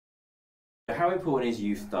how important is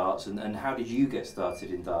youth darts, and how did you get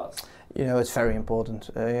started in darts? You know, it's very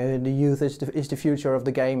important. The youth is the future of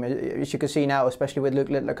the game. As you can see now, especially with Luke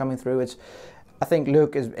Littler coming through, I think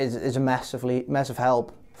Luke is a massive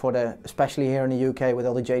help for especially here in the UK with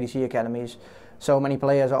all the JDC academies. So many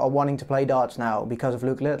players are wanting to play darts now because of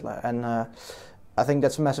Luke Littler, and I think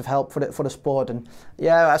that's a massive help for the sport. And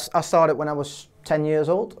yeah, I started when I was 10 years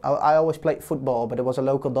old. I always played football, but it was a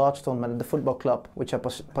local darts tournament at the football club which I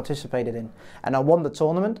participated in, and I won the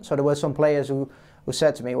tournament. So there were some players who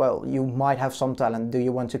said to me, well, you might have some talent, do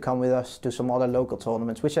you want to come with us to some other local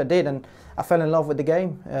tournaments? Which I did, and I fell in love with the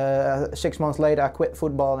game. 6 months later I quit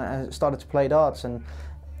football and I started to play darts, and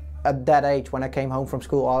at that age, when I came home from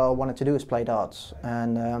school, all I wanted to do is play darts.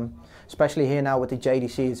 And especially here now with the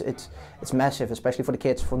JDC, it's massive, especially for the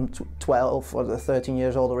kids from 12 or 13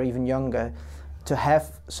 years old or even younger, to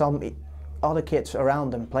have some other kids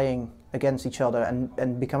around them playing against each other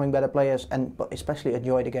and becoming better players, but especially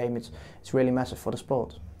enjoy the game. It's really massive for the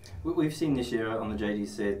sport. We've seen this year on the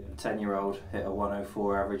JDC, a 10-year-old hit a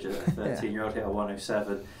 104 average, a 13-year-old hit a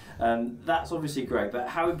 107. That's obviously great, but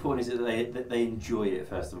how important is it that they enjoy it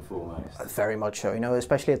first and foremost? Very much so, you know,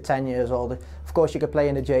 especially at 10 years old. Of course you could play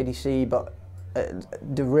in the JDC, but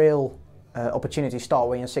the real opportunities start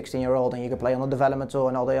when you're 16-year-old and you can play on the development tour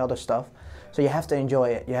and all the other stuff. So you have to enjoy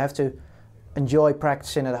it. You have to enjoy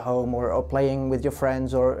practicing at home or playing with your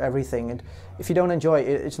friends or everything. And if you don't enjoy it,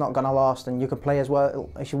 it's not going to last, and you can play as well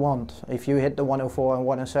as you want. If you hit the 104 and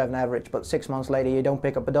 107 average, but 6 months later you don't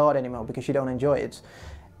pick up a dart anymore because you don't enjoy it,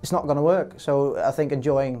 it's not going to work. So I think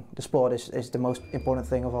enjoying the sport is the most important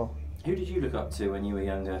thing of all. Who did you look up to when you were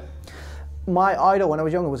younger? My idol when I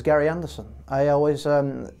was younger was Gary Anderson. I always,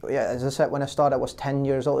 as I said, when I started I was 10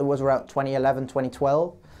 years old. It was around 2011,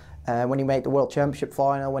 2012. When he made the World Championship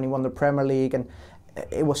final, when he won the Premier League, and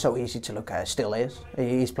it was so easy to look at. It still is.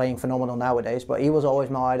 He's playing phenomenal nowadays, but he was always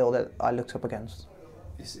my idol that I looked up against.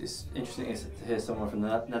 It's interesting to hear someone from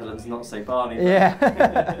the Netherlands not say Barney. Yeah,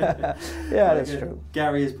 yeah, that's true.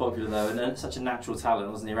 Gary is popular though, and such a natural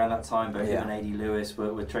talent, wasn't he? Around that time, both him and A.D. Lewis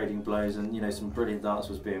were trading blows, and you know, some brilliant darts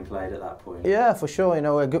was being played at that point. Yeah, for sure. You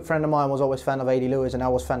know, a good friend of mine was always a fan of A.D. Lewis, and I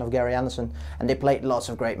was a fan of Gary Anderson, and they played lots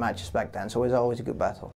of great matches back then. So it was always a good battle.